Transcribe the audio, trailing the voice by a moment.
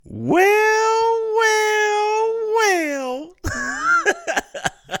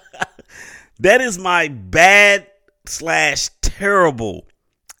That is my bad / terrible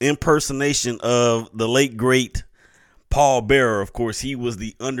impersonation of the late great Paul Bearer. Of course, he was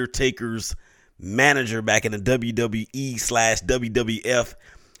the Undertaker's manager back in the WWE / WWF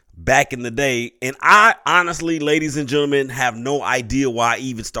back in the day. And I honestly, ladies and gentlemen, have no idea why I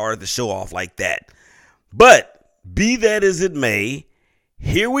even started the show off like that. But be that as it may,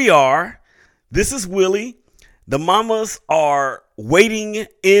 here we are. This is Willie. The mamas are waiting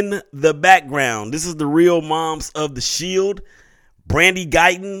in the background. This is the Real Moms of the Shield. Brandy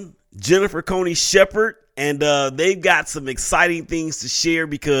Guyton, Jennifer Coney Shepherd, and they've got some exciting things to share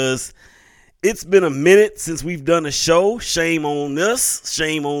because it's been a minute since we've done a show. Shame on us,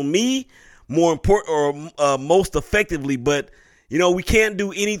 shame on me, more important or most effectively. But, you know, we can't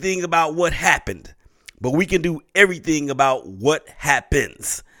do anything about what happened, but we can do everything about what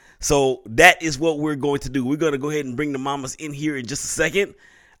happens. So that is what we're going to do. We're going to go ahead and bring the mamas in here in just a second.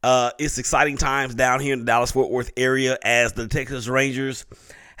 It's exciting times down here in the Dallas-Fort Worth area as the Texas Rangers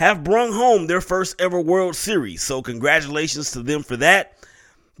have brung home their first ever World Series. So congratulations to them for that.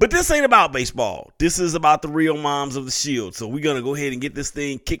 But this ain't about baseball. This is about the Real Moms of the Shield. So we're going to go ahead and get this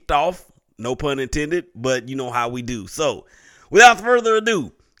thing kicked off. No pun intended, but you know how we do. So without further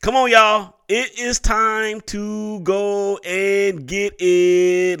ado, come on, y'all. It is time to go and get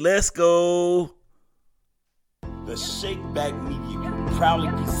it. Let's go. The Shake Back Media proudly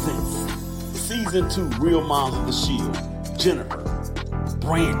presents Season 2 Real Moms of the Shield. Jennifer,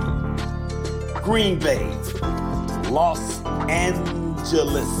 Brandy, Green Bay, Los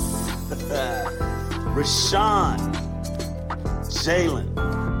Angeles, Rashawn, Jalen,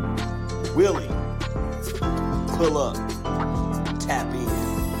 Willie. Pull up, tap in,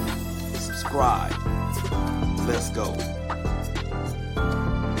 subscribe. Let's go.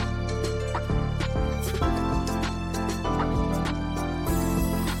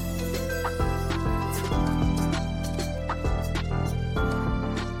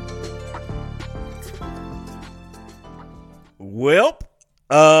 Well,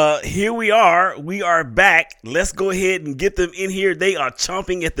 here we are. We are back. Let's go ahead and get them in here. They are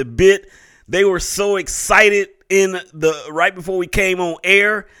chomping at the bit. They were so excited right before we came on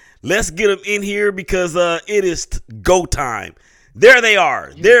air. Let's get them in here because it is go time. There they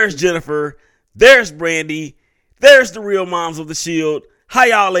are. There's Jennifer. There's Brandy. There's the Real Moms of the Shield. How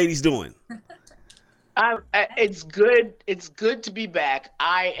y'all ladies doing? It's good. It's good to be back.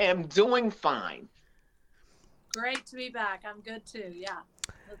 I am doing fine. Great to be back. I'm good too. Yeah.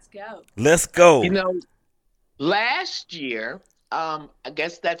 Let's go. Let's go. You know, last year, I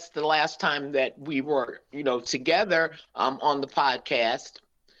guess that's the last time that we were, together on the podcast.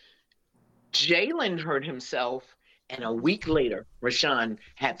 Jalen hurt himself, and a week later, Rashawn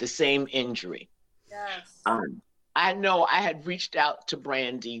had the same injury. Yes. I know I had reached out to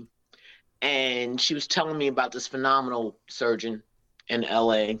Brandy, and she was telling me about this phenomenal surgeon in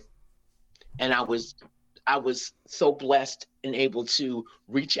LA, and I was so blessed and able to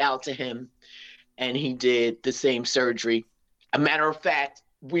reach out to him, and he did the same surgery. A matter of fact,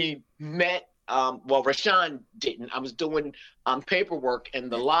 we met. Rashawn didn't. I was doing paperwork in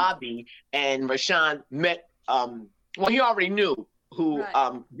the lobby, and Rashawn met. He already knew who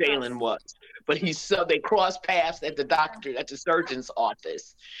Jalen was, but they crossed paths at the surgeon's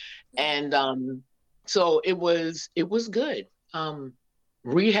office, and so it was good.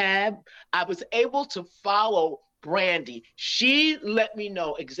 Rehab. I was able to follow Brandy. She let me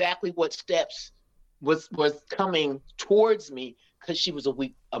know exactly what steps was coming towards me because she was a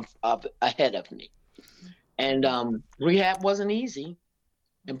week ahead of me. And rehab wasn't easy.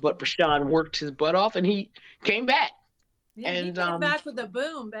 But Rashawn worked his butt off and he came back. Yeah, and he came back with a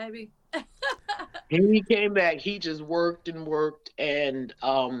boom, baby. He came back. He just worked and worked, and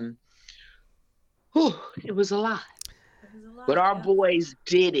it was a lot. But our boys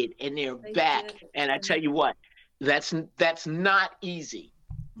did it, and they're back. And I tell you what, that's not easy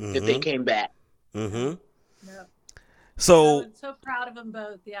if they came back. Mm-hmm. Yep. So I'm so proud of them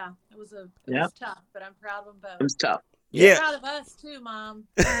both. Yeah, it was tough, but I'm proud of them both. It was tough. Yeah. I'm proud of us too, Mom.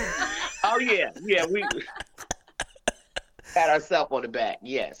 Oh yeah, we pat ourselves on the back.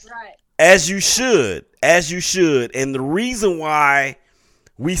 Yes. Right. As you should. And the reason why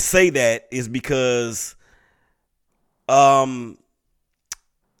we say that is because moms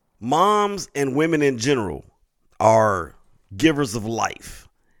and women in general are givers of life.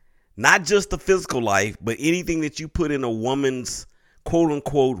 Not just the physical life, but anything that you put in a woman's quote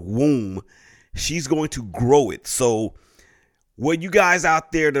unquote womb, she's going to grow it. So what you guys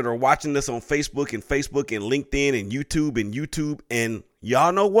out there that are watching this on Facebook and LinkedIn and YouTube and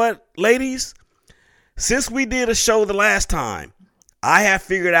y'all know what, ladies? Since we did a show the last time, I have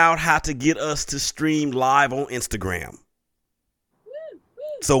figured out how to get us to stream live on Instagram.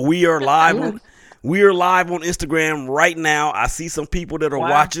 So we are live on Instagram right now. I see some people that are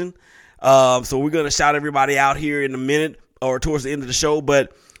watching. So we're gonna shout everybody out here in a minute or towards the end of the show.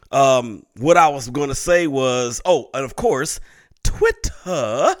 But what I was gonna say was, and of course,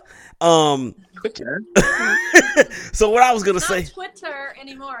 Twitter. Twitter. So what I was gonna say, Twitter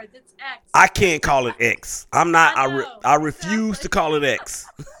anymore. It's X. I can't call it X. I'm not. I refuse exactly. to call it X.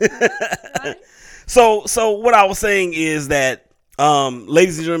 Right? So what I was saying is that,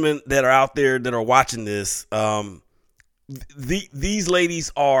 ladies and gentlemen that are out there that are watching this, these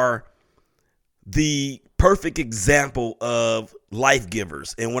ladies are the perfect example of life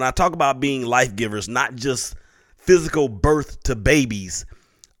givers. And when I talk about being life givers, not just physical birth to babies,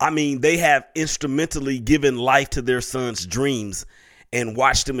 I mean, they have instrumentally given life to their sons' dreams and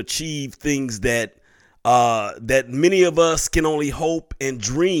watched them achieve things that many of us can only hope and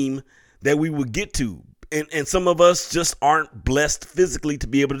dream that we would get to. And some of us just aren't blessed physically to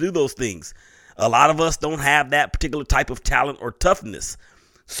be able to do those things. A lot of us don't have that particular type of talent or toughness.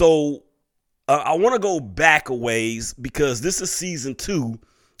 So I want to go back a ways because this is season 2.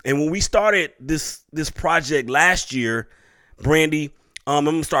 And when we started this project last year, Brandy, I'm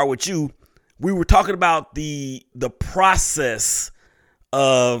going to start with you. We were talking about the process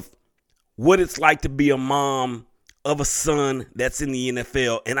of what it's like to be a mom of a son that's in the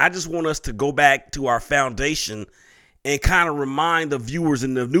NFL. And I just want us to go back to our foundation and kind of remind the viewers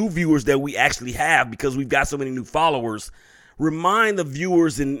and the new viewers that we actually have, because we've got so many new followers. Remind the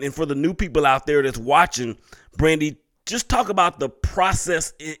viewers and for the new people out there that's watching, Brandy, just talk about the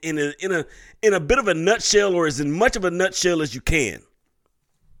process in a bit of a nutshell, or as much of a nutshell as you can.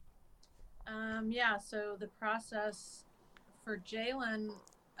 Yeah, so the process for Jalen,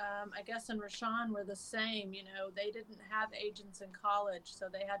 I guess, and Rashawn were the same. You know, they didn't have agents in college, so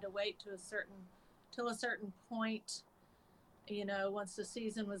they had to wait till a certain point, you know, once the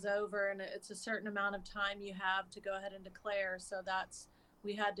season was over, and it's a certain amount of time you have to go ahead and declare. So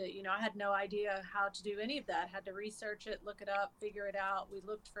we had to, you know, I had no idea how to do any of that. Had to research it, look it up, figure it out. We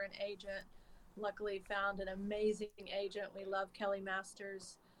looked for an agent, luckily found an amazing agent. We love Kelly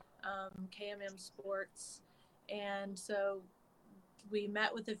Masters, KMM Sports. And so we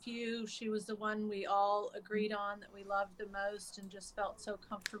met with a few. She was the one we all agreed on that we loved the most and just felt so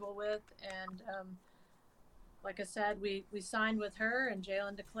comfortable with. And like I said, we signed with her, and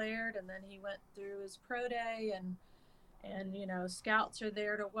Jalen declared, and then he went through his pro day, and you know, scouts are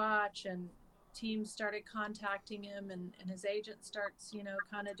there to watch, and teams started contacting him, and his agent starts, you know,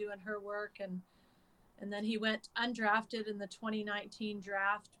 kind of doing her work, and then he went undrafted in the 2019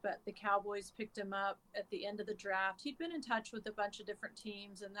 draft, but the Cowboys picked him up at the end of the draft. He'd been in touch with a bunch of different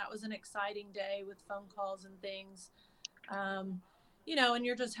teams, and that was an exciting day with phone calls and things. You know, and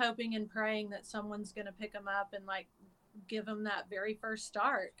you're just hoping and praying that someone's going to pick him up and like give him that very first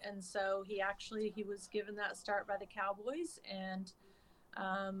start. And so he was given that start by the Cowboys, and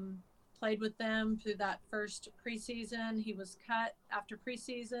played with them through that first preseason. He was cut after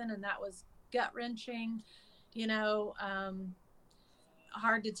preseason, and that was gut-wrenching, you know,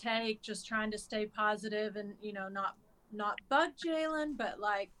 hard to take, just trying to stay positive and, you know, not bug Jalen, but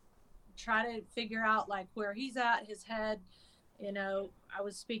like try to figure out like where he's at, his head. You know, I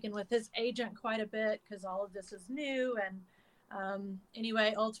was speaking with his agent quite a bit because all of this is new. And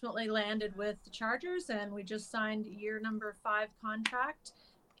anyway, ultimately landed with the Chargers, and we just signed year number 5 contract,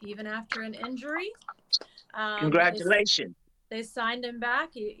 even after an injury. Congratulations. They signed him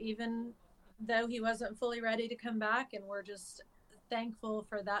back, even though he wasn't fully ready to come back. And we're just thankful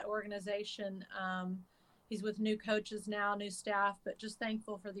for that organization. He's with new coaches now, new staff, but just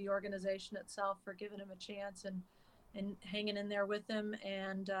thankful for the organization itself for giving him a chance and hanging in there with him.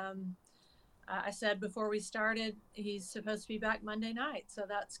 And I said before we started, he's supposed to be back Monday night. So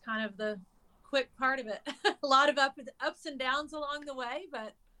that's kind of the quick part of it. A lot of ups and downs along the way,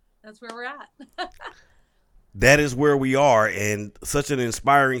 but that's where we're at. That is where we are, and such an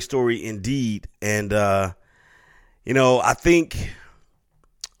inspiring story indeed. And, you know, I think,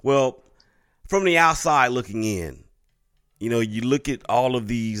 well, from the outside looking in, you know, you look at all of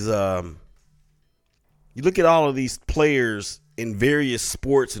these players in various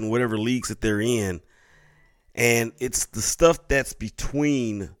sports and whatever leagues that they're in, and it's the stuff that's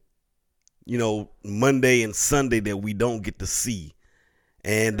between, you know, Monday and Sunday that we don't get to see.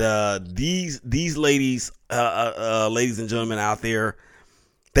 And these ladies, ladies and gentlemen out there,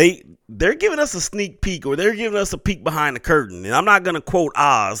 they're giving us a sneak peek, or they're giving us a peek behind the curtain. And I'm not going to quote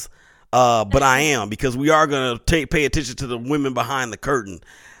Oz, but I am, because we are going to pay attention to the women behind the curtain.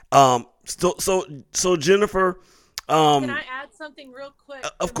 So Jennifer, Can I add something real quick?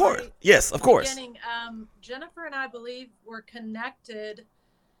 Of course. Yes, of course. Beginning, Jennifer and I believe were connected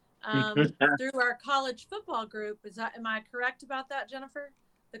through our college football group. Am I correct about that, Jennifer?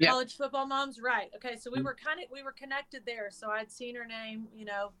 The college football moms, right? Okay, so we were connected there. So I'd seen her name,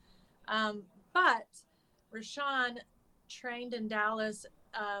 but Rashawn trained in Dallas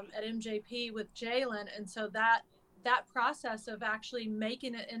at MJP with Jalen, and so that process of actually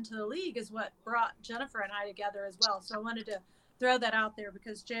making it into the league is what brought Jennifer and I together as well. So I wanted to throw that out there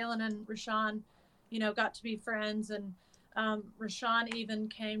because Jalen and Rashawn, got to be friends, and Rashawn even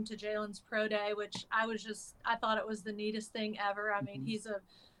came to Jalen's pro day, which I thought it was the neatest thing ever. I mean, he's a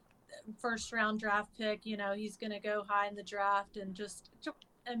first round draft pick, he's going to go high in the draft, and just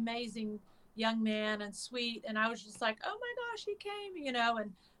amazing young man and sweet. And I was just like, oh my gosh, he came,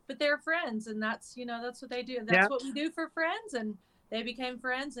 but they're friends, and that's what they do. That's what we do for friends, and they became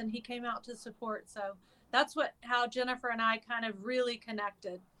friends, and he came out to support. So that's how Jennifer and I kind of really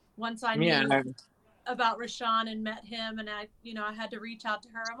connected once I knew about Rashawn and met him, and I had to reach out to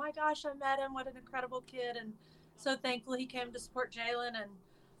her. Oh my gosh, I met him. What an incredible kid. And so thankful he came to support Jalen, and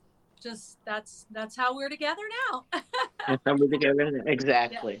just that's how we're together now. That's how we're together.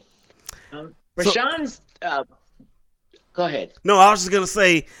 Exactly. Yeah. Rashawn's go ahead. No, I was just going to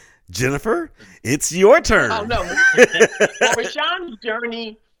say, Jennifer, it's your turn. Oh, no. Well, Rashawn's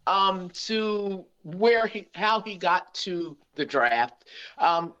journey to how he got to the draft,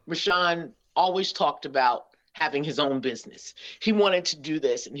 Rashawn always talked about having his own business. He wanted to do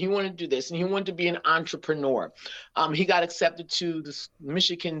this, and he wanted to do this, and he wanted to be an entrepreneur. He got accepted to the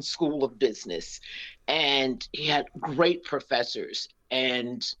Michigan School of Business, and he had great professors,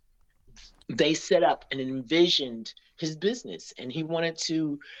 and they set up and envisioned his business, and he wanted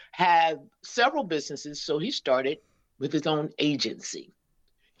to have several businesses. So he started with his own agency.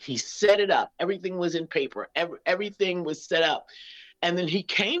 He set it up. Everything was in paper. Everything was set up. And then he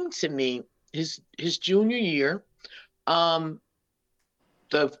came to me his junior year, the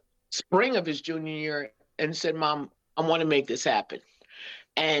spring of his junior year, and said, Mom, I want to make this happen.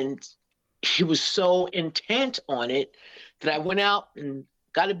 And he was so intent on it that I went out and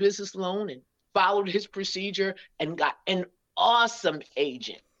got a business loan and followed his procedure and got an awesome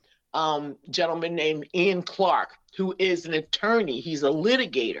agent, gentleman named Ian Clark, who is an attorney. He's a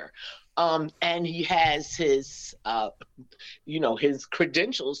litigator. And he has his, his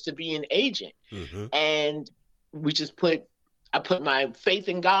credentials to be an agent. Mm-hmm. And I put my faith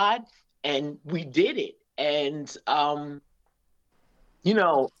in God, and we did it. And,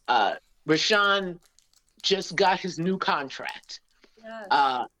 Rashawn just got his new contract.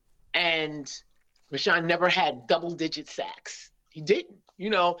 Yes. And Rashawn never had double-digit sacks. He didn't.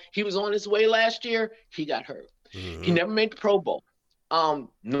 He was on his way last year. He got hurt. Mm-hmm. He never made the Pro Bowl.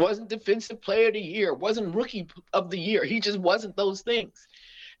 Wasn't Defensive Player of the Year. Wasn't Rookie of the Year. He just wasn't those things.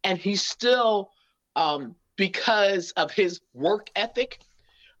 And he still, because of his work ethic,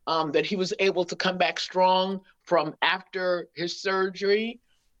 that he was able to come back strong from after his surgery.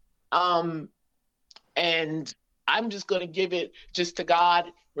 And I'm just going to give it just to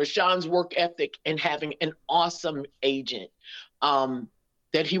God, Rashawn's work ethic, and having an awesome agent,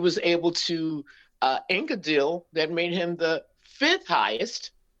 that he was able to ink a deal that made him the 5th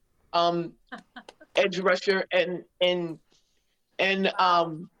highest edge rusher and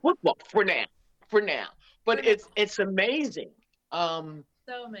football for now. But it's amazing. So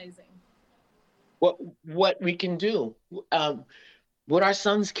amazing. What we can do, what our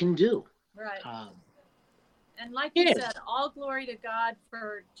sons can do. Right. And like you said, all glory to God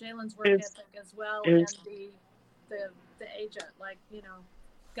for Jalen's work ethic as well, and the agent.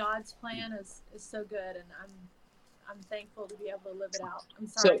 God's plan is so good, and I'm thankful to be able to live it out. I'm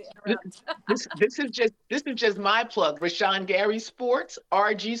sorry to interrupt. This is just my plug. Rashawn Gary Sports,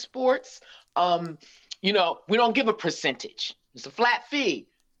 RG Sports. We don't give a percentage. It's a flat fee,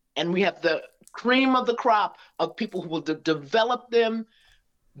 and we have the cream of the crop of people who will develop them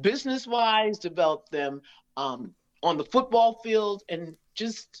business-wise, develop them on the football field, and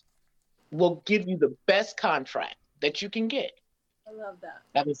just will give you the best contract that you can get. I love that.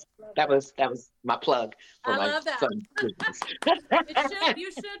 That was my plug for my son's business.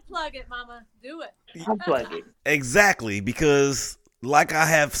 You should plug it, Mama. Do it. I'll plug it. Exactly, because like I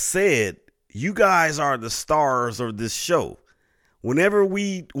have said, you guys are the stars of this show. Whenever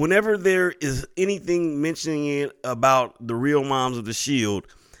there is anything mentioning it about the Real Moms of the Shield,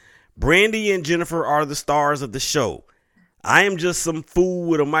 Brandy and Jennifer are the stars of the show. I am just some fool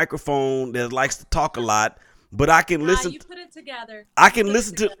with a microphone that likes to talk a lot, but I can listen. You put it together. I can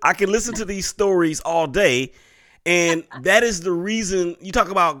listen to these stories all day, and that is the reason you talk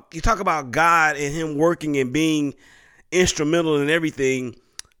about God and Him working and being instrumental in everything.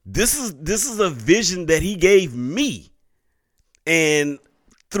 This is a vision that he gave me, and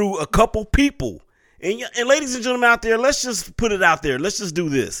through a couple people. And ladies and gentlemen out there, let's just put it out there. Let's just do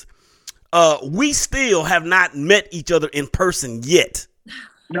this. We still have not met each other in person yet.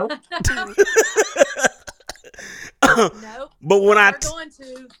 Nope. Nope. But when We're going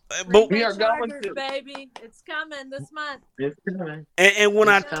to. but we are going to, baby. It's coming this month. it's coming. and when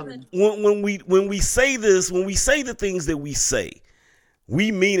It's coming. when we say this, when we say the things that we say,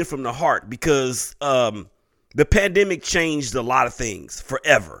 we mean it from the heart, because the pandemic changed a lot of things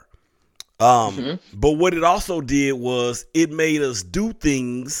forever. But what it also did was it made us do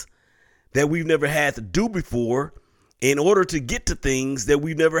things that we've never had to do before in order to get to things that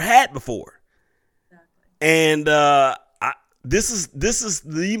we've never had before. And this is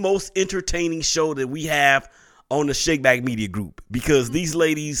the most entertaining show that we have on the Shakeback Media Group, because these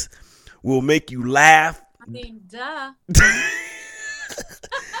ladies will make you laugh. I mean, duh.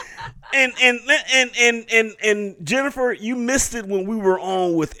 And Jennifer, you missed it when we were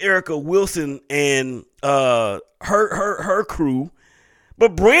on with Erica Wilson and her crew.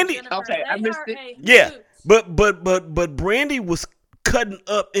 But Brandy, Jennifer, Okay, I they missed are it. a yeah, hoot. but Brandy was cutting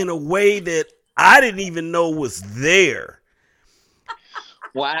up in a way that I didn't even know was there.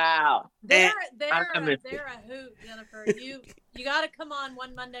 Wow. They're I missed a hoot, Jennifer. You got to come on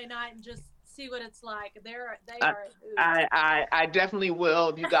one Monday night and just see what it's like. They are a hoot. I definitely will.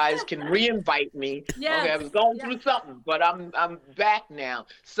 If you guys can re-invite me. Yes, Okay, I was going yes. through something, but I'm back now.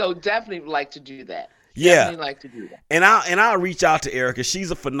 So definitely would like to do that. Yeah. Definitely like to do that. And I'll reach out to Erica.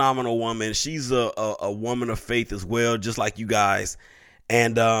 She's a phenomenal woman. She's a woman of faith as well, just like you guys.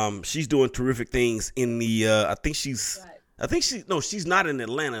 And she's doing terrific things in the she's not in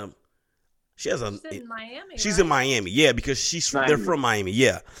Atlanta. She's in Miami. She's right? in Miami. Yeah, because they're Miami. from Miami.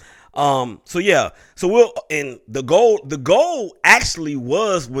 Yeah. So the goal actually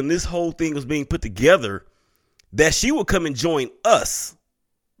was, when this whole thing was being put together, that she would come and join us.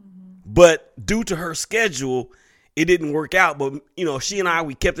 But due to her schedule, it didn't work out. But, she and I,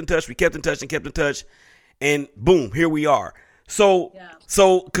 we kept in touch, and boom, here we are. So,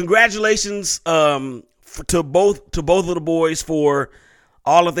 So congratulations to both of the boys for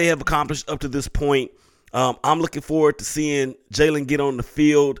all that they have accomplished up to this point. I'm looking forward to seeing Jalen get on the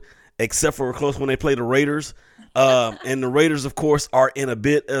field, except for close when they play the Raiders. And the Raiders, of course, are in a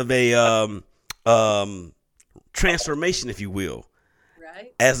bit of a transformation, if you will.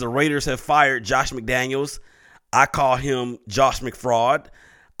 Right. As the Raiders have fired Josh McDaniels, I call him Josh McFraud.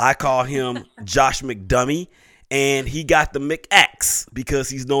 I call him Josh McDummy. And he got the McAxe because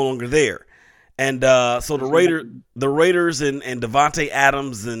he's no longer there. And so the Raiders and Devontae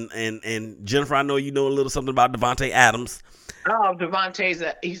Adams and Jennifer, I know you know a little something about Devontae Adams. Oh, Devontae's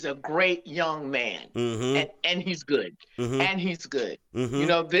he's a great young man, Mm-hmm. and he's good, Mm-hmm. and he's good.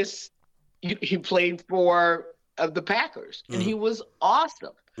 Mm-hmm. He played for the Packers, and he was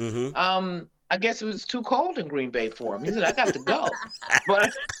awesome. Mm-hmm. I guess it was too cold in Green Bay for him. He said, "I got to go,"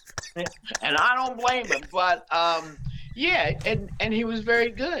 but and I don't blame him. But yeah, and he was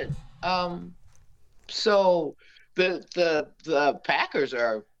very good. So the Packers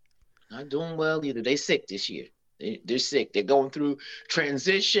are not doing well either. They sick this year. They're sick. They're going through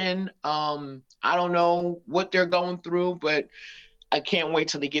transition. I don't know what they're going through, but I can't wait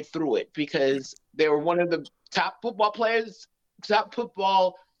till they get through it, because they were one of the top football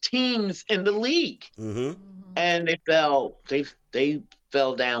teams in the league, Mm-hmm. and they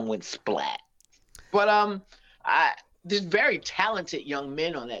fell down, went splat. But there's very talented young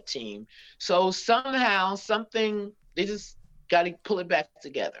men on that team. So somehow, they just got to pull it back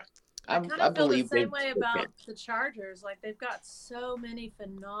together. I kind of feel the believe same way about the Chargers. Like, they've got so many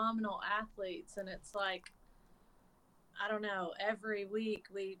phenomenal athletes, and it's like, I don't know, every week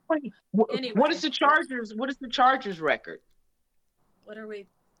Anyway. What is the Chargers record? what are we,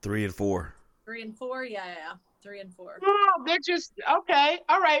 3-4. 3-4? Yeah, 3-4. Oh, they're just okay.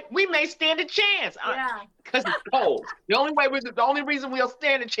 All right, we may stand a chance. Yeah. Because it's cold. The only reason we'll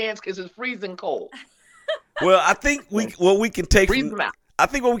stand a chance because it's freezing cold. Well, I think what we can take Freeze from them out. I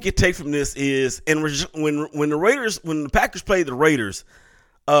think what we can take from this is, and when the Packers played the Raiders,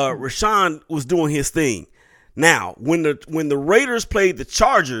 Rashawn was doing his thing. Now, when the Raiders played the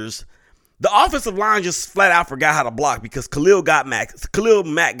Chargers, the offensive line just flat out forgot how to block, because Khalil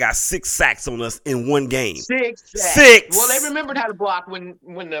Mack got 6 sacks on us in one game. 6 sacks. 6. Well, they remembered how to block when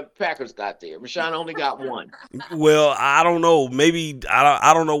the Packers got there. Rashawn only got 1. Well, I don't know. Maybe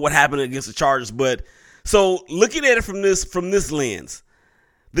I don't know what happened against the Chargers, but so looking at it from this lens,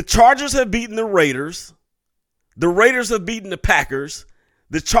 the Chargers have beaten the Raiders. The Raiders have beaten the Packers.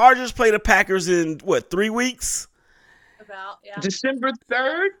 The Chargers play the Packers in 3 weeks, about. Yeah. December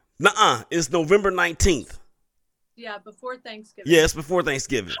 3rd? Nuh-uh. It's November 19th. Yeah, before Thanksgiving. Yeah, it's before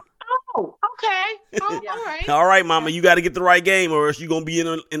Thanksgiving. Oh, okay. Oh, Yeah. all right. All right, Mama, you got to get the right game, or else you're gonna be in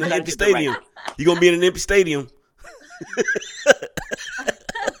an gotta empty get the right- stadium. You're gonna be in an empty stadium.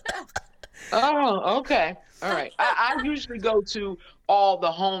 Oh, okay. All right. I usually go to all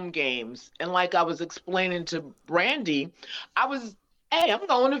the home games. And like I was explaining to Brandy, hey, I'm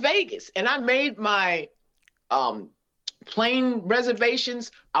going to Vegas. And I made my plane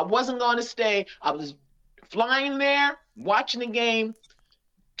reservations. I wasn't going to stay. I was flying there, watching the game,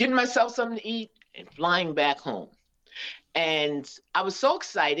 getting myself something to eat, and flying back home. And I was so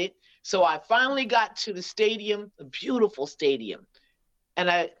excited. So I finally got to the stadium, a beautiful stadium. And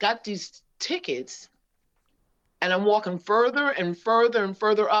I got these tickets, and I'm walking further and further and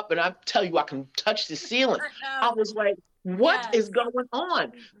further up. And I tell you, I can touch the ceiling. I was like, what is going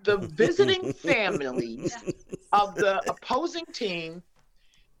on? The visiting family of the opposing team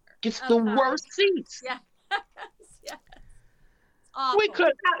gets the worst seats. Yeah. Yeah. We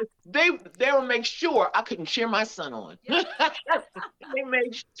could they will make sure I couldn't cheer my son on. Yeah. They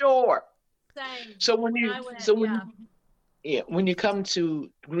made sure. Same. So when you when you come to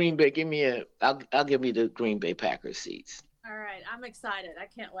Green Bay, I'll give you the Green Bay Packers seats. All right, I'm excited. I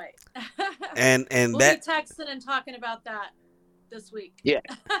can't wait. And we'll that be texting and talking about that this week. Yeah.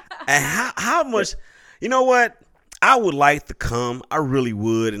 and how much, you know what? I would like to come. I really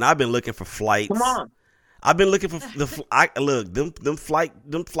would, and I've been looking for flights. Come on. I've been looking for look, them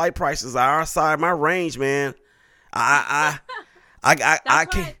flight prices are outside my range, man. I That's why I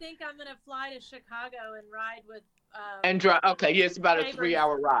can't. think I'm gonna fly to Chicago and ride with. And drive. Okay, yeah, it's about a Tabor's-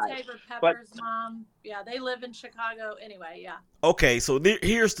 3-hour ride. Tabor Pepper's mom. Yeah, they live in Chicago anyway. Yeah. Okay, so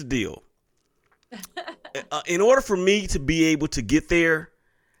here's the deal. In order for me to be able to get there,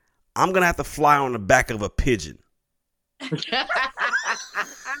 I'm gonna have to fly on the back of a pigeon. I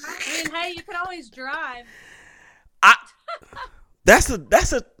mean, hey, you can always drive. That's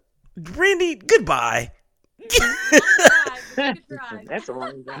a Randy. Goodbye. You can drive. That's a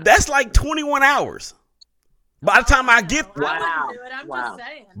long drive. That's like 21 hours. By the time I get, I Wow. wouldn't do it. I'm Wow. just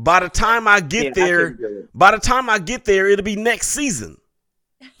saying. by the time I get Yeah, I there, couldn't do it. by the time I get there, it'll be next season.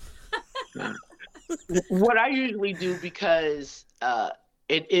 What I usually do, because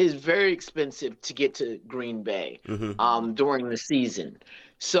it is very expensive to get to Green Bay Mm-hmm. during the season.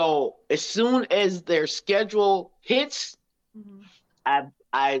 So as soon as their schedule hits, Mhm.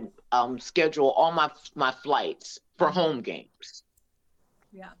 I schedule all my flights for home games.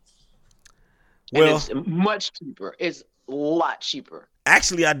 Yeah. And Well, it's much cheaper. It's a lot cheaper.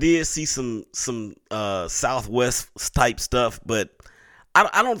 actually, I did see some Southwest type stuff, but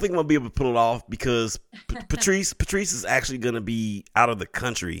I don't think I'm gonna be able to pull it off because Patrice is actually gonna be out of the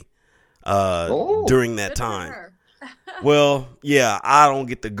country during that Good for time. her. Well, yeah, I don't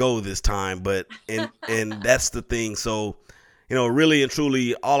get to go this time, but and that's the thing. So, you know, really and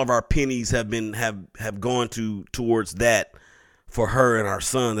truly, all of our pennies have gone towards that for her and our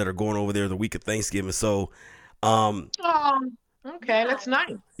son that are going over there the week of Thanksgiving. So, Oh, okay, that's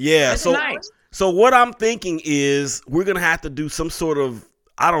nice. yeah, That's so nice. so what I'm thinking is we're gonna have to do some sort of,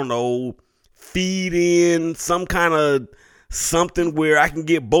 I don't know, feed in some kind of something where I can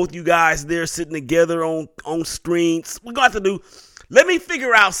get both you guys there sitting together on screens. We're gonna have to do. Let me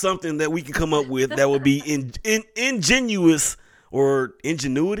figure out something that we can come up with that would be ingenuous or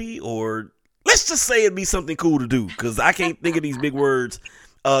ingenuity, or let's just say it'd be something cool to do because I can't think of these big words.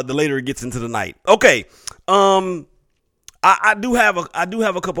 The later it gets into the night. Okay. I do have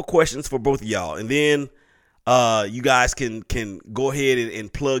a couple questions for both of y'all, and then you guys can go ahead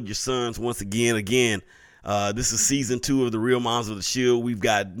and plug your sons once again. This is season 2 of the Real Moms of the Shield. We've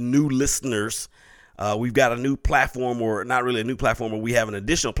got new listeners. We've got a new platform, or not really a new platform, but we have an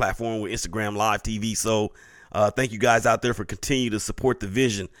additional platform with Instagram Live TV. So thank you guys out there for continuing to support the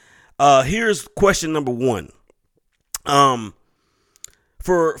vision. Here's question number 1.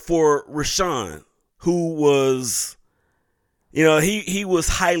 For Rashawn, who was, you know, he was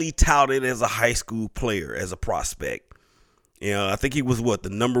highly touted as a high school player, as a prospect. You know, I think he was the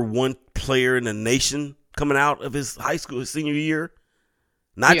number 1 player in the nation coming out of his high school, his senior year.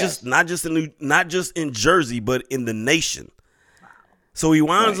 Not just in Jersey, but in the nation. So he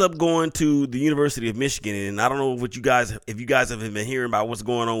winds up going to the University of Michigan, and I don't know if you guys have been hearing about what's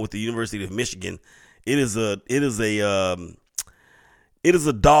going on with the University of Michigan. It is a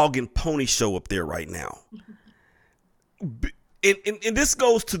dog and pony show up there right now. And this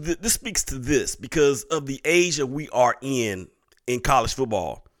goes to this speaks to this because of the age that we are in college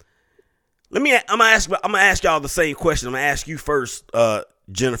football. I'm gonna ask y'all the same question. I'm gonna ask you first,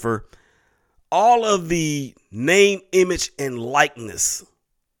 Jennifer. All of the name, image, and likeness.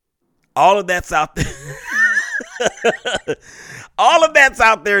 All of that's out there. All of that's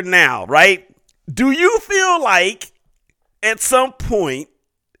out there now, right? Do you feel like at some point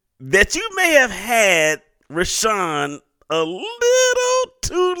that you may have had Rashawn a little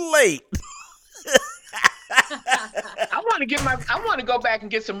too late? I want to go back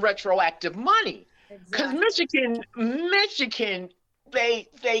and get some retroactive money because Michigan,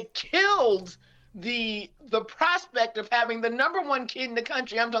 they killed the prospect of having the number one kid in the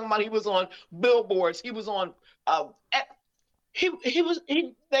country. I'm talking about he was on billboards. He was on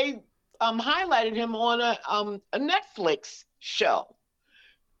they highlighted him on a Netflix show.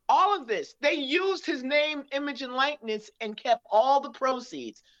 All of this, they used his name, image, and likeness and kept all the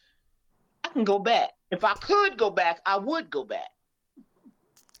proceeds. I can go back. If I could go back, I would go back.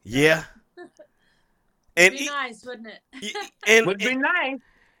 Yeah. It'd be nice, wouldn't it? And would be nice.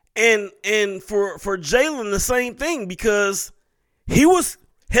 And for Jalen, the same thing, because he was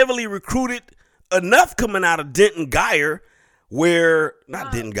heavily recruited enough coming out of Denton Guyer, where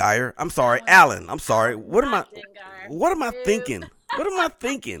Denton Guyer. I'm sorry, Allen. I'm sorry. What am I thinking? What am I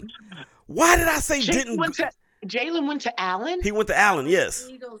thinking? Why did I say Denton? Jalen went to Allen? He went to Allen, yes.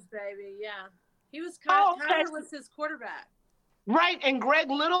 Eagles, baby, yeah. He was Kyler was his quarterback. Right, and Greg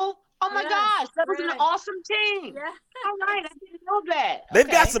Little? Oh my gosh, that was an awesome team. Yeah. All right, I didn't know that. They've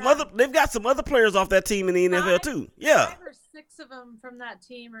got some other players off that team in the NFL too. Yeah. 5 or 6 of them from that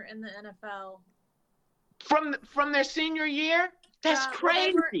team are in the NFL. From their senior year? That's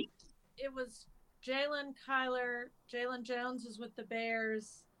crazy. It was Jalen, Kyler, Jalen Jones was with the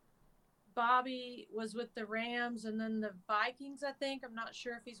Bears. Bobby was with the Rams and then the Vikings, I think. I'm not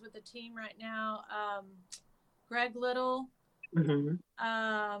sure if he's with the team right now. Greg Little. Mm-hmm.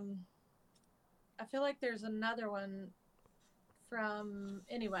 I feel like there's another one from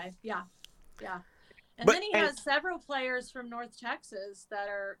anyway. Yeah. And then he has several players from North Texas that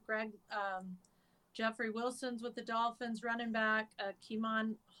are Jeffrey Wilson's with the Dolphins, running back.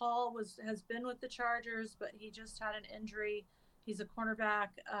 Keemon Hall has been with the Chargers, but he just had an injury. He's a cornerback.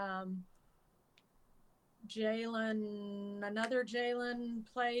 Another Jalen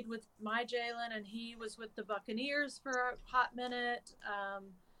played with my Jalen, and he was with the Buccaneers for a hot minute.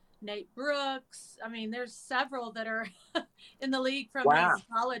 Nate Brooks. I mean, there's several that are in the league from his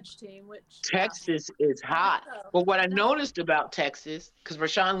college team, which Texas is hot. But what I noticed about Texas, because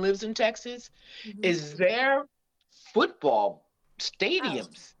Rashawn lives in Texas, is their football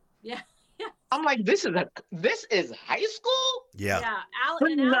stadiums. Yeah. I'm like, this is high school? Yeah.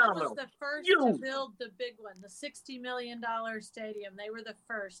 Allen was the first to build the big one, the $60 million stadium. They were the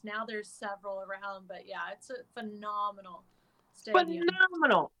first. Now there's several around, but yeah, it's a phenomenal stadium.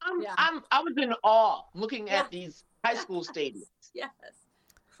 Phenomenal. I was in awe looking at these high school stadiums. Yes.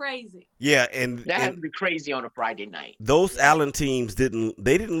 Crazy. Yeah, and that had to be crazy on a Friday night. Those Allen teams didn't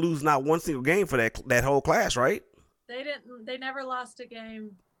lose not one single game for that whole class, right? They never lost a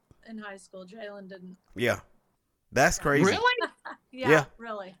game in high school. Jalen didn't. Yeah. That's crazy. Really? Yeah,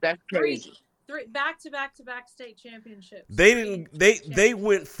 really. That's crazy. Three back-to-back state championships. They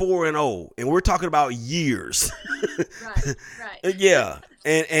went 4-0, and we're talking about years. Right. Yeah.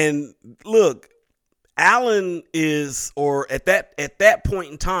 And look, Allen is, or at that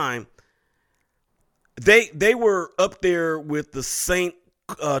point in time, they were up there with the St.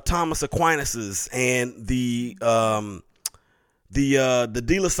 Thomas Aquinas and the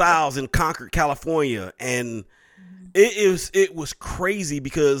De La Salles in Concord, California, and it was crazy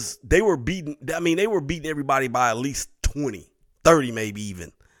because they were beating everybody by at least 20, 30 maybe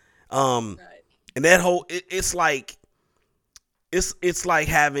even. And that whole it's like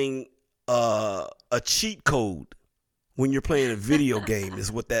having a cheat code when you're playing a video game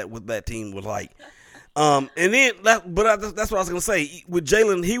is what that team was like. And then that's what I was gonna say. With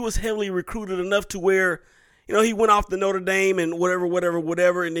Jalen, he was heavily recruited enough to where, he went off to Notre Dame and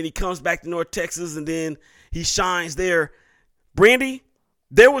whatever, and then he comes back to North Texas and then he shines there. Brandy,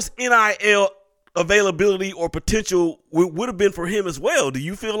 there was NIL availability or potential would have been for him as well. Do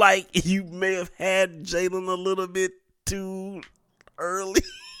you feel like you may have had Jalen a little bit too early?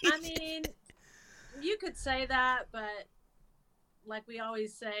 I mean, you could say that, but like we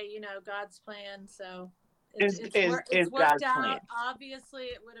always say, God's plan. So it's worked out. Plan. Obviously,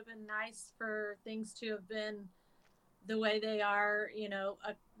 it would have been nice for things to have been the way they are,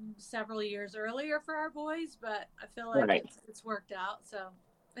 several years earlier for our boys, but I feel like it's worked out. So,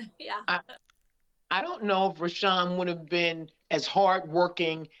 yeah. I don't know if Rashawn would have been as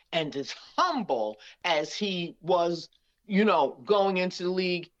hardworking and as humble as he was, going into the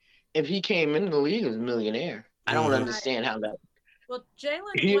league. If he came into the league as a millionaire, I don't understand how that. Well,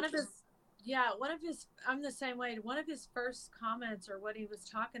 Jalen, Yeah, I'm the same way. One of his first comments, or what he was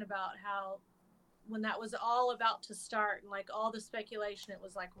talking about, how when that was all about to start and like all the speculation, it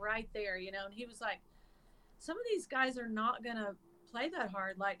was like right there, and he was like, some of these guys are not going to play that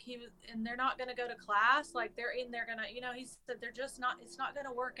hard. Like and they're not going to go to class. Like they're going to, he said they're just not, it's not going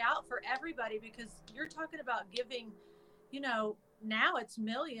to work out for everybody, because you're talking about giving, now it's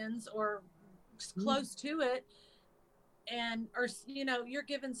millions or close to it. And, or, you're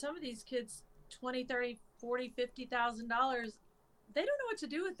giving some of these kids 20, 30, 40, $50,000. They don't know what to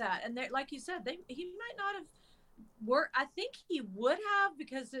do with that. And they're, like you said, he might not have I think he would have,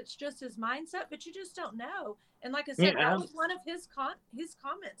 because it's just his mindset, but you just don't know. And like I said, that was one of his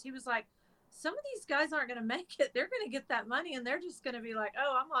comments. He was like, some of these guys aren't going to make it. They're going to get that money and they're just going to be like,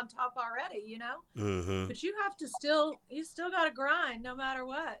 oh, I'm on top already, Mm-hmm. But you have to you still got to grind no matter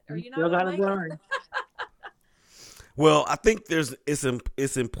what, or you're not Still going gotta to make grind. it. Well, I think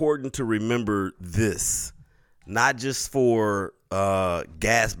it's important to remember this, not just for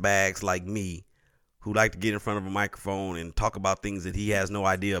gas bags like me, who like to get in front of a microphone and talk about things that he has no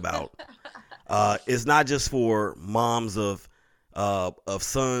idea about. It's not just for moms of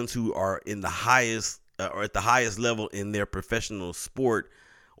sons who are in the highest or at the highest level in their professional sport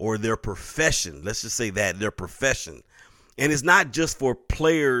or their profession. Let's just say that, their profession. And it's not just for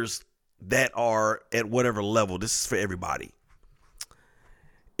players that are at whatever level. This is for everybody.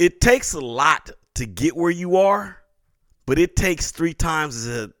 It takes a lot to get where you are, but it takes 3 times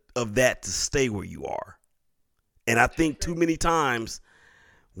of that to stay where you are. And I think too many times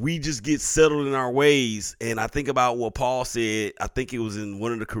we just get settled in our ways. And I think about what Paul said, I think it was in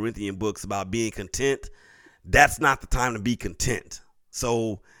one of the Corinthian books, about being content. That's not the time to be content.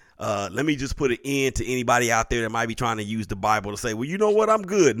 So let me just put an end to anybody out there that might be trying to use the Bible to say, well, you know what, I'm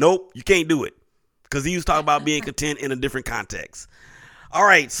good. Nope, you can't do it. Because he was talking about being content in a different context. All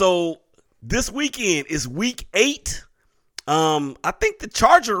right, so this weekend is week 8. I think the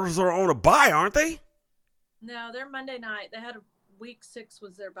Chargers are on a bye, aren't they? No, they're Monday night. They had week 6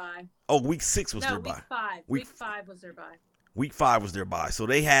 was their bye. Oh, week 6 was their bye. Week 5. Week 5 was their bye. Week 5 was their bye. So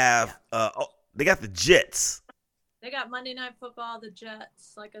they have, they got the Jets. They got Monday Night Football, the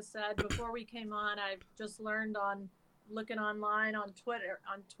Jets. Like I said, before we came on, I just learned looking online on Twitter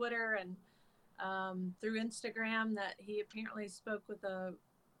and through Instagram that he apparently spoke with a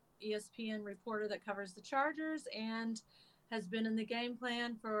ESPN reporter that covers the Chargers and has been in the game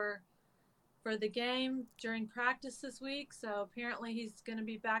plan for the game during practice this week. So apparently he's going to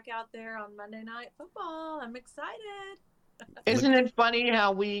be back out there on Monday Night Football. I'm excited. Isn't it funny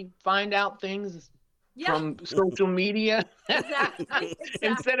how we find out things from social media? Exactly.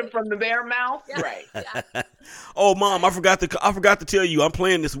 Instead of from the bear mouth? Yeah. Right. Yeah. Oh, Mom, I forgot to tell you I'm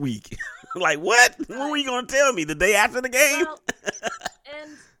playing this week. Like, what? Right. When were you going to tell me? The day after the game? Well,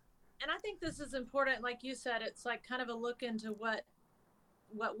 and I think this is important. Like you said, it's like kind of a look into what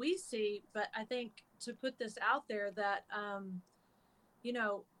we see. But I think to put this out there that,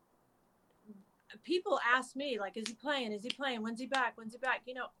 people ask me, like, is he playing? Is he playing? When's he back?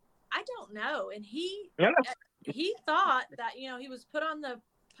 I don't know. And he thought that, he was put on the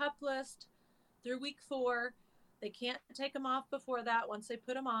PUP list through week 4. They can't take him off before that once they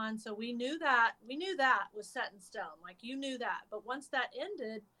put him on. So we knew that was set in stone. Like, you knew that. But once that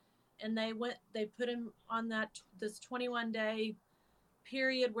ended and they put him on this 21-day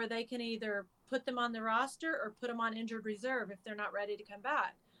period where they can either put them on the roster or put them on injured reserve if they're not ready to come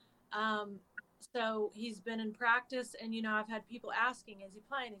back. So he's been in practice, and, I've had people asking, is he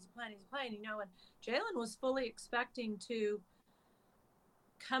playing? Is he playing? Is he playing? And Jalen was fully expecting to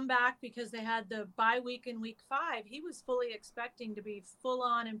come back because they had the bye week in week 5. He was fully expecting to be full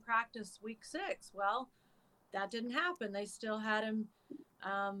on in practice week 6. Well, that didn't happen. They still had him,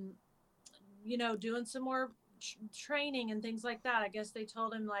 doing some more training and things like that. I guess they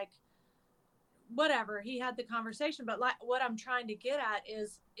told him, like, whatever, he had the conversation, but like what I'm trying to get at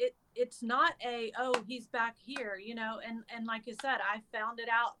is it's not he's back here, and like you said, I found it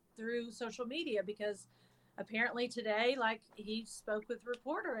out through social media because apparently today, like, he spoke with a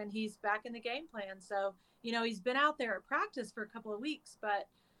reporter and he's back in the game plan. So, he's been out there at practice for a couple of weeks, but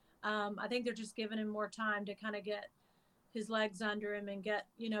I think they're just giving him more time to kind of get his legs under him and get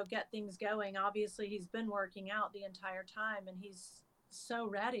things going. Obviously he's been working out the entire time and he's so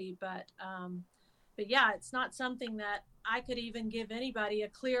ready, but yeah, it's not something that I could even give anybody a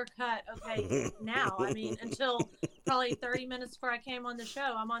clear cut. Okay, now, I mean, until probably 30 minutes before I came on the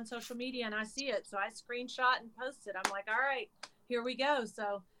show, I'm on social media and I see it. So I screenshot and post it. I'm like, all right, here we go.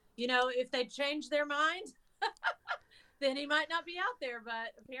 So, if they change their mind, then he might not be out there,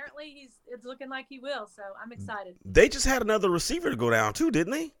 but apparently it's looking like he will. So I'm excited. They just had another receiver to go down too,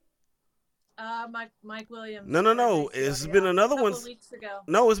 didn't they? Mike Williams. No. It's been another one. Weeks ago.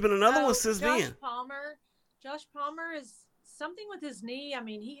 No, it's been another one since then. Josh Palmer is something with his knee. I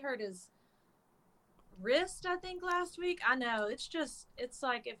mean, he hurt his wrist, I think, last week. I know. It's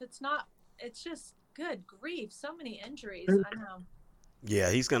like, if it's not, it's just, good grief. So many injuries. I know.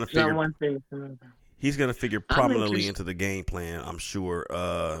 Yeah, he's going to figure. He's going to figure prominently into the game plan, I'm sure,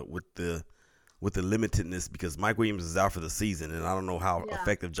 with the limitedness, because Mike Williams is out for the season, and I don't know how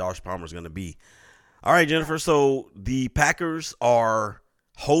effective Josh Palmer is going to be. All right, Jennifer. So the Packers are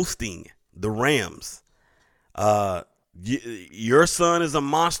hosting the Rams. Your son is a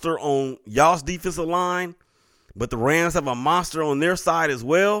monster on y'all's defensive line, but the Rams have a monster on their side as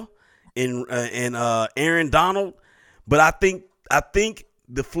well, in Aaron Donald. But I think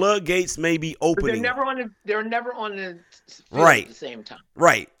the floodgates may be opening. But they're never on the field right at the same time.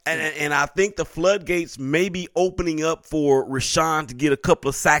 Right. And I think the floodgates may be opening up for Rashawn to get a couple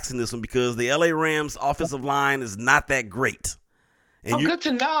of sacks in this one, because the LA Rams offensive line is not that great. And good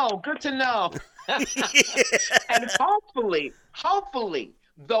to know. Good to know. And hopefully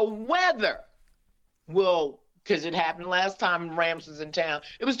the weather will, because it happened last time Rams was in town.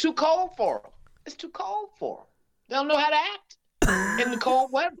 It was too cold for them. It's too cold for them. They don't know how to act in the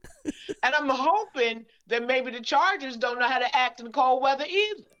cold weather. And I'm hoping that maybe the Chargers don't know how to act in the cold weather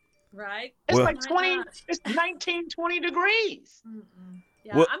either. Right. It's like 19, 20 degrees. Mm-mm.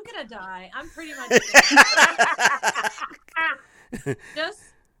 Yeah, I'm going to die. I'm pretty much just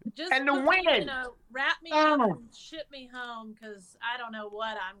and the wind. Wrap me up and ship me home, because I don't know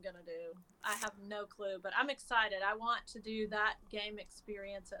what I'm going to do. I have no clue, but I'm excited. I want to do that game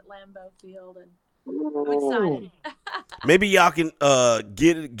experience at Lambeau Field, and I'm excited. Maybe y'all can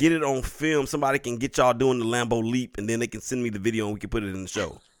get it on film. Somebody can get y'all doing the Lambeau leap, and then they can send me the video and we can put it in the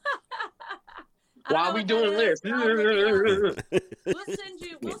show. While we doing this, we'll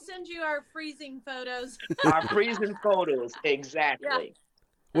send you our freezing photos. Our freezing photos, exactly.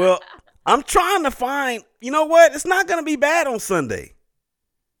 Yeah. Well, I'm trying to find. You know what? It's not going to be bad on Sunday.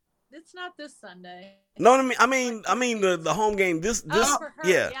 It's not this Sunday. No, I mean the home game. This for her.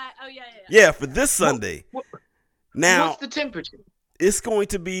 Yeah. Oh yeah. Yeah, for this Sunday. Now, what's the temperature? It's going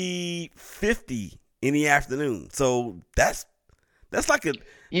to be 50 in the afternoon. So that's like a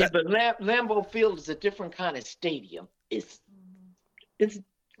but Lambeau Field is a different kind of stadium. It's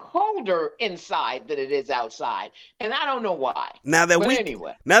colder inside than it is outside, and I don't know why. Now that weekend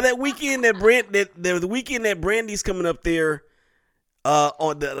the weekend that Brandy's coming up there,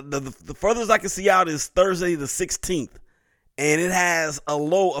 on the furthest I can see out is Thursday the 16th, and it has a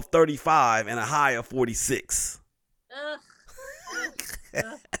low of 35 and a high of 46.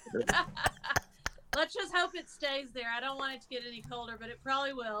 Let's just hope it stays there. I don't want it to get any colder, but it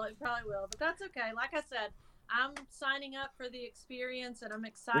probably will. But that's okay. Like I said, I'm signing up for the experience, and I'm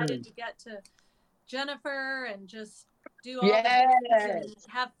excited to get to Jennifer and just do all the things and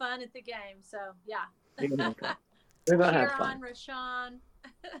have fun at the game. So, yeah. We're going to have fun. Rashawn.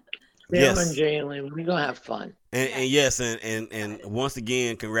 Yes. Jalen, we're going to have fun. And yes, and once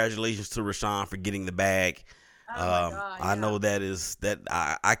again, congratulations to Rashawn for getting the bag. Oh my God, I know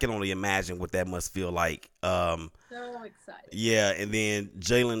I can only imagine what that must feel like. So excited. Yeah, and then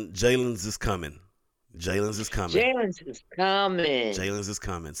Jalen's is coming. Jalen's is coming.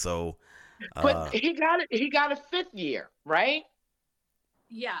 So, but he got it. He got a 5th year, right?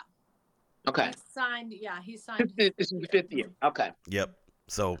 Yeah. Okay. He signed. This is the 5th year. Okay. Yep.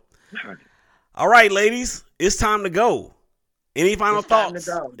 So, all right, ladies, it's time to go. Any final thoughts?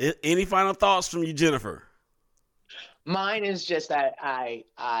 Any final thoughts from you, Jennifer? Mine is just that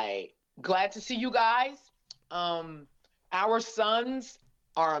I glad to see you guys. Our sons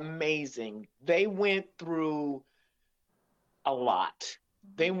are amazing. They went through a lot.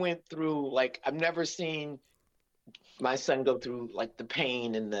 They went through, like, I've never seen my son go through, like, the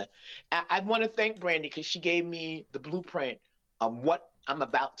pain and I want to thank Brandy, because she gave me the blueprint of what I'm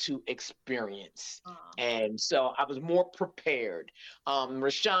about to experience. And so I was more prepared.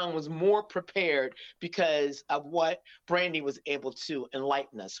 Rashawn was more prepared because of what Brandy was able to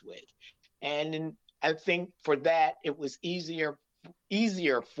enlighten us with. And I think for that, it was easier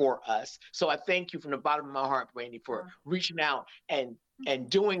for us. So I thank you from the bottom of my heart, Brandy, for reaching out and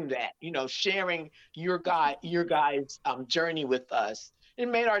doing that, sharing your guys' journey with us. It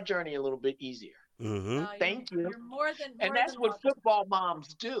made our journey a little bit easier. Mm-hmm. Thank you. You're more than and that's what welcome. Football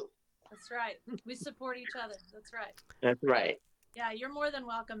moms do. That's right. We support each other. That's right. That's right. Yeah, you're more than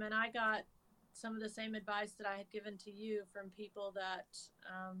welcome. And I got some of the same advice that I had given to you from people that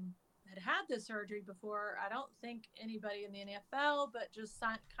had this surgery before. I don't think anybody in the NFL, but just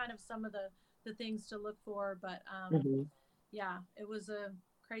kind of some of the things to look for. But yeah, it was a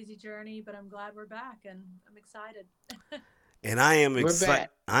crazy journey, but I'm glad we're back, and I'm excited. And I am We're excited.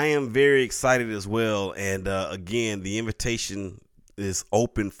 back. I am very excited as well. And again, the invitation is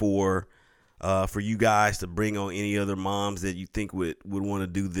open for you guys to bring on any other moms that you think would want to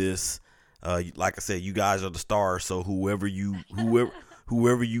do this. Like I said, you guys are the stars. So whoever you want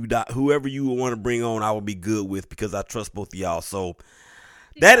to bring on, I will be good with, because I trust both of y'all. So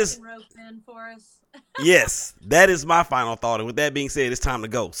that is rope in for us. yes, that is my final thought. And with that being said, it's time to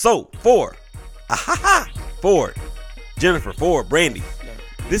go. So for Jennifer, for Brandy,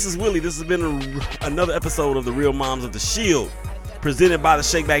 this is Willie. This has been another episode of the Real Moms of the Shield, presented by the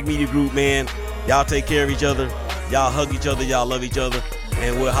Shakeback Media Group. Man, y'all take care of each other. Y'all hug each other. Y'all love each other.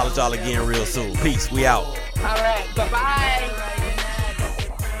 And we'll holler at y'all again real soon. Peace. We out. All right. Bye-bye.